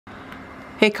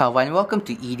Hey Kawan, welcome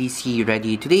to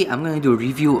EDCReady. Today I'm going to do a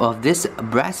review of this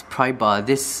brass Prybar.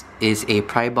 This is a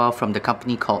Prybar from the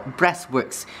company called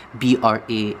Brasswerx,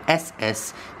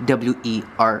 Brasswerx.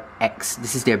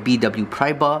 This is their BW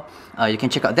Prybar. You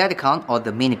can check out that account or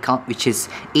the main account, which is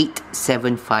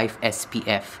 875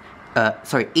 SPF.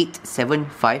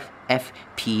 875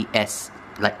 FPS,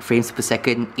 like frames per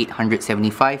second,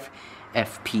 875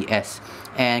 FPS.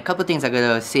 And a couple of things I'm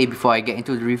gonna say before I get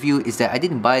into the review is that I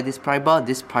didn't buy this Prybar.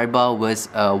 This Prybar was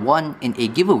won in a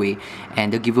giveaway,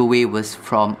 and the giveaway was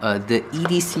from the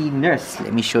EDC nurse.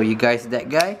 Let me show you guys that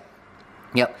guy.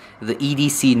 Yep, the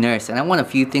EDC nurse, and I won a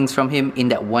few things from him in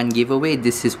that one giveaway.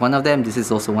 This is one of them, this is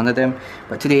also one of them,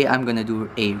 but today I'm gonna do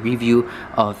a review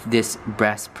of this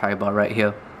brass Prybar right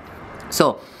here.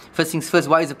 So first things first,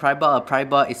 what is a Prybar? A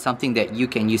Prybar is something that you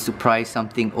can use to pry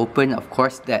something open. Of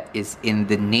course, that is in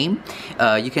the name.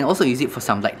 You can also use it for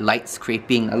some like light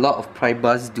scraping. A lot of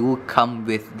Prybars do come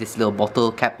with this little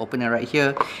bottle cap opener right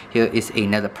here. Here is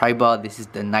another Prybar. This is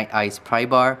the Night Eyes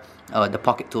Prybar. The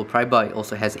pocket tool Prybar. It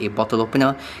also has a bottle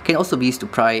opener. Can also be used to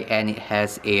pry, and it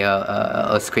has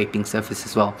a scraping surface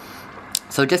as well.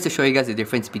 So just to show you guys the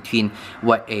difference between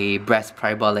what a brass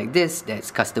Prybar like this,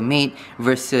 that's custom made,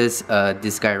 versus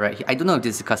this guy right here. I don't know if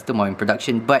this is custom or in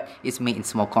production, but it's made in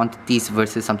small quantities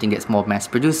versus something that's more mass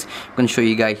produced. I'm going to show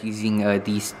you guys using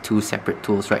these two separate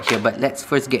tools right here. But let's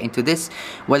first get into this.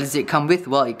 What does it come with?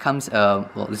 Well, it comes,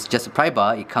 it's just a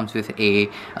Prybar. It comes with a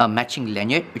matching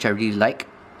lanyard, which I really like.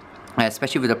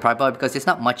 Especially with the Prybar, because there's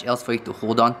not much else for it to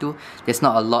hold on to. There's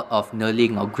not a lot of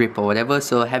knurling or grip or whatever,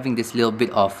 so having this little bit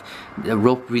of the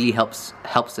rope really helps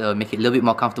make it a little bit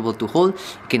more comfortable to hold.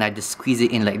 You can either squeeze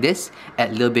it in like this, add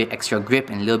a little bit extra grip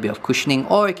and a little bit of cushioning,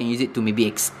 or you can use it to maybe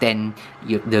extend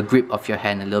the grip of your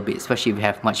hand a little bit, especially if you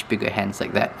have much bigger hands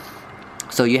like that.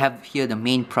 So you have here the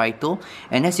main pry tool,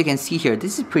 and as you can see here,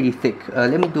 this is pretty thick.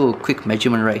 Let me do a quick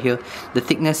measurement right here. The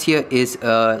thickness here is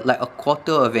like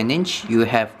 1/4 of an inch. You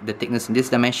have the thickness in this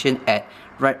dimension at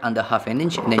right under 1/2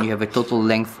 inch, and then you have a total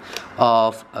length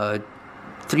of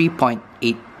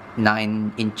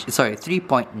 3.9 inches.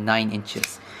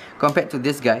 Compared to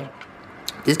this guy,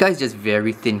 this guy is just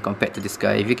very thin compared to this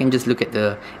guy. If you can just look at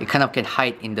it kind of can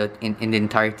hide in the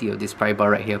entirety of this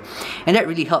Prybar right here. And that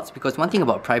really helps, because one thing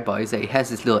about Prybar is that it has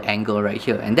this little angle right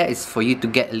here, and that is for you to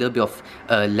get a little bit of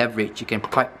leverage. You can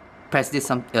press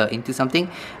this into something,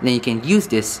 and then you can use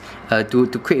this to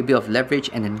create a bit of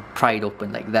leverage and then pry it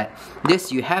open like that.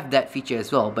 This, you have that feature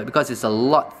as well, but because it's a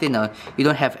lot thinner, you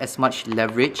don't have as much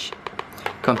leverage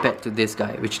compared to this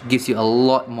guy, which gives you a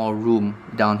lot more room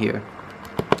down here.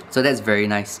 So that's very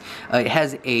nice. It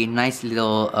has a nice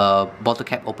little bottle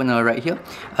cap opener right here.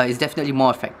 It's definitely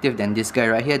more effective than this guy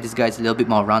right here. This guy is a little bit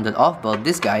more rounded off, but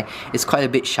this guy is quite a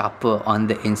bit sharper on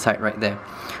the inside right there.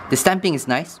 The stamping is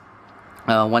nice.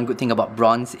 One good thing about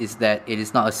bronze is that it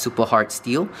is not a super hard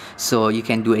steel, so you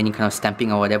can do any kind of stamping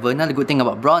or whatever. Another good thing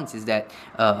about bronze is that,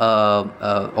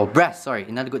 or brass, sorry.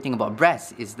 Another good thing about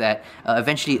brass is that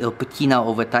eventually it'll patina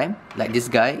over time. Like this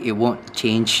guy, it won't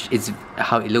change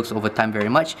how it looks over time very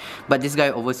much, but this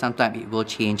guy over some time it will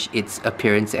change its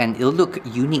appearance and it'll look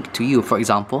unique to you. For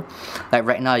example, like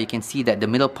right now you can see that the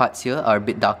middle parts here are a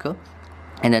bit darker,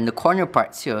 and then the corner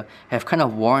parts here have kind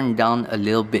of worn down a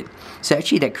little bit. So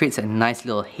actually that creates a nice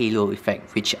little halo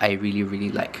effect, which I really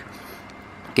like.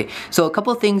 Okay, so a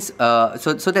couple of things.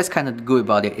 So that's kind of good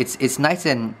about it. It's nice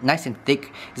and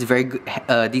thick. It's very good.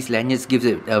 These lanyards gives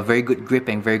it a very good grip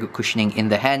and very good cushioning in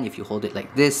the hand. If you hold it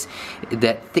like this,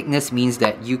 that thickness means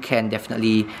that you can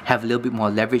definitely have a little bit more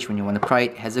leverage when you want to pry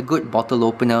it. It has a good bottle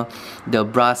opener. The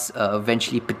brass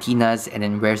eventually patinas and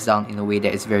then wears down in a way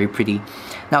that is very pretty.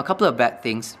 Now, a couple of bad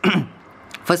things.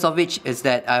 First of which is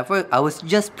that I was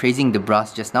just praising the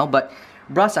brass just now, but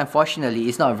brass, unfortunately,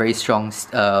 is not a very strong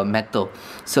metal,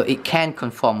 so it can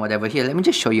conform whatever. Here, let me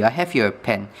just show you. I have here a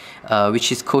pen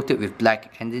which is coated with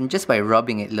black, and then just by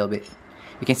rubbing it a little bit,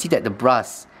 you can see that the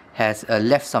brass has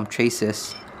left some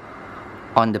traces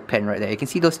on the pen right there. You can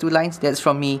see those two lines. That's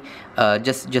from me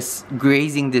just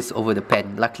grazing this over the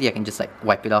pen. Luckily, I can just like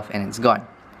wipe it off and it's gone.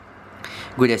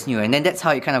 Good as new. And then that's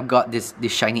how it kind of got this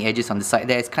shiny edges on the side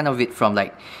there. It's kind of it from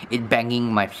like it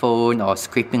banging my phone or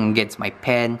scraping against my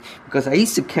pen, because I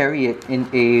used to carry it in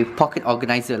a pocket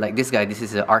organizer like this guy. This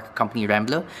is an ARC company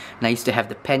Rambler, and I used to have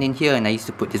the pen in here and I used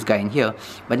to put this guy in here,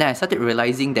 but then I started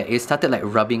realizing that it started like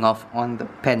rubbing off on the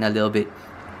pen a little bit.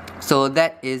 So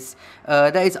that is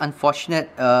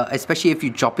unfortunate, especially if you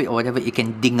drop it or whatever. It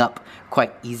can ding up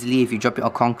quite easily if you drop it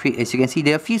on concrete. As you can see,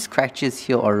 there are a few scratches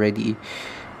here already.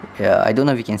 Yeah, I don't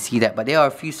know if you can see that, but there are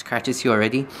a few scratches here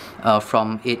already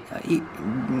from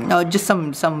just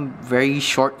some very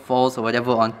short falls or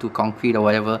whatever onto concrete or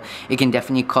whatever. It can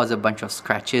definitely cause a bunch of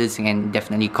scratches and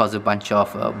definitely cause a bunch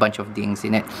of dings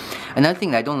in it. Another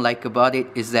thing that I don't like about it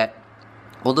is that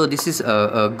although this is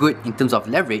a good in terms of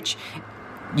leverage,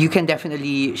 you can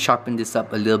definitely sharpen this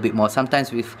up a little bit more.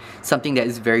 Sometimes with something that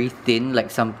is very thin,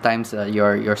 like sometimes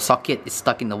your socket is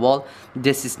stuck in the wall,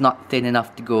 this is not thin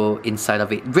enough to go inside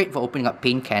of it. Great for opening up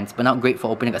paint cans, but not great for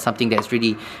opening up something that's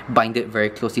really binded very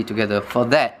closely together. For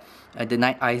that, the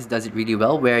Night Ice does it really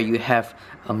well, where you have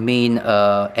a main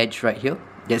edge right here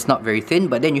that's not very thin,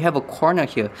 but then you have a corner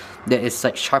here that is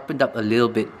like sharpened up a little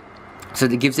bit, so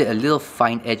that gives it a little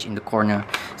fine edge in the corner.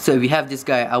 So if you have this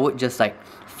guy, I would just like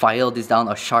file this down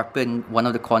or sharpen one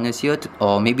of the corners here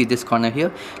or maybe this corner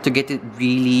here to get it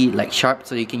really like sharp,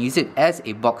 so you can use it as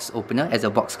a box opener, as a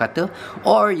box cutter,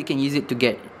 or you can use it to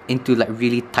get into like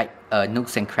really tight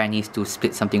nooks and crannies to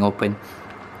split something open.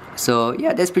 So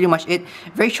yeah, that's pretty much it.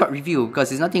 Very short review because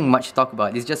there's nothing much to talk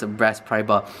about. It's just a brass pry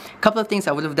bar. Couple of things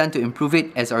I would have done to improve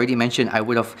it. As already mentioned, I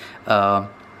would have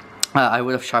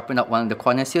sharpened up one of the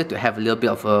corners here to have a little bit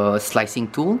of a slicing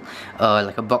tool,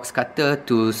 like a box cutter,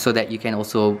 so that you can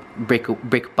also break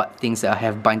apart things that I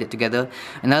have binded together.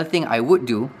 Another thing I would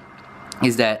do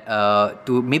is that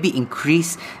to maybe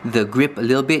increase the grip a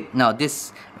little bit. Now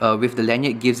this with the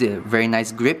lanyard gives it a very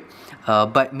nice grip.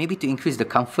 But maybe to increase the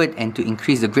comfort and to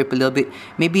increase the grip a little bit,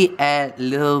 maybe add a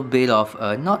little bit of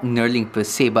not knurling per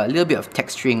se, but a little bit of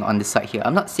texturing on the side here.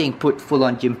 I'm not saying put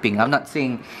full-on jimping. I'm not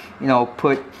saying, you know,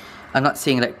 put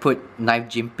knife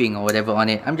jimping or whatever on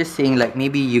it. I'm just saying like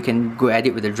maybe you can go at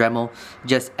it with a Dremel,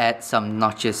 just add some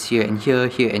notches here and here,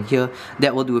 here and here.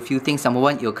 That will do a few things. Number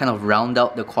one, it'll kind of round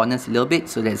out the corners a little bit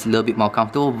so that it's a little bit more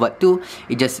comfortable. But two,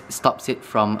 it just stops it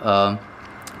from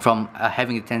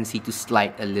having a tendency to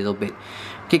slide a little bit.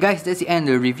 Okay guys, that's the end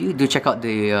of the review. Do check out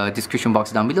the description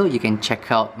box down below. You can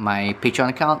check out my Patreon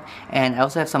account, and I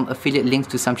also have some affiliate links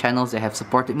to some channels that have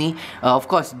supported me. Of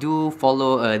course, do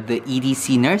follow the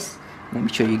EDC Nurse. Let me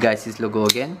show you guys his logo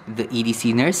again, the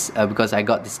EDC Nurse, because I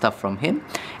got this stuff from him.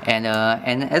 And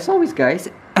as always guys,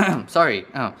 and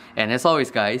as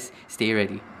always guys, stay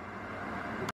ready.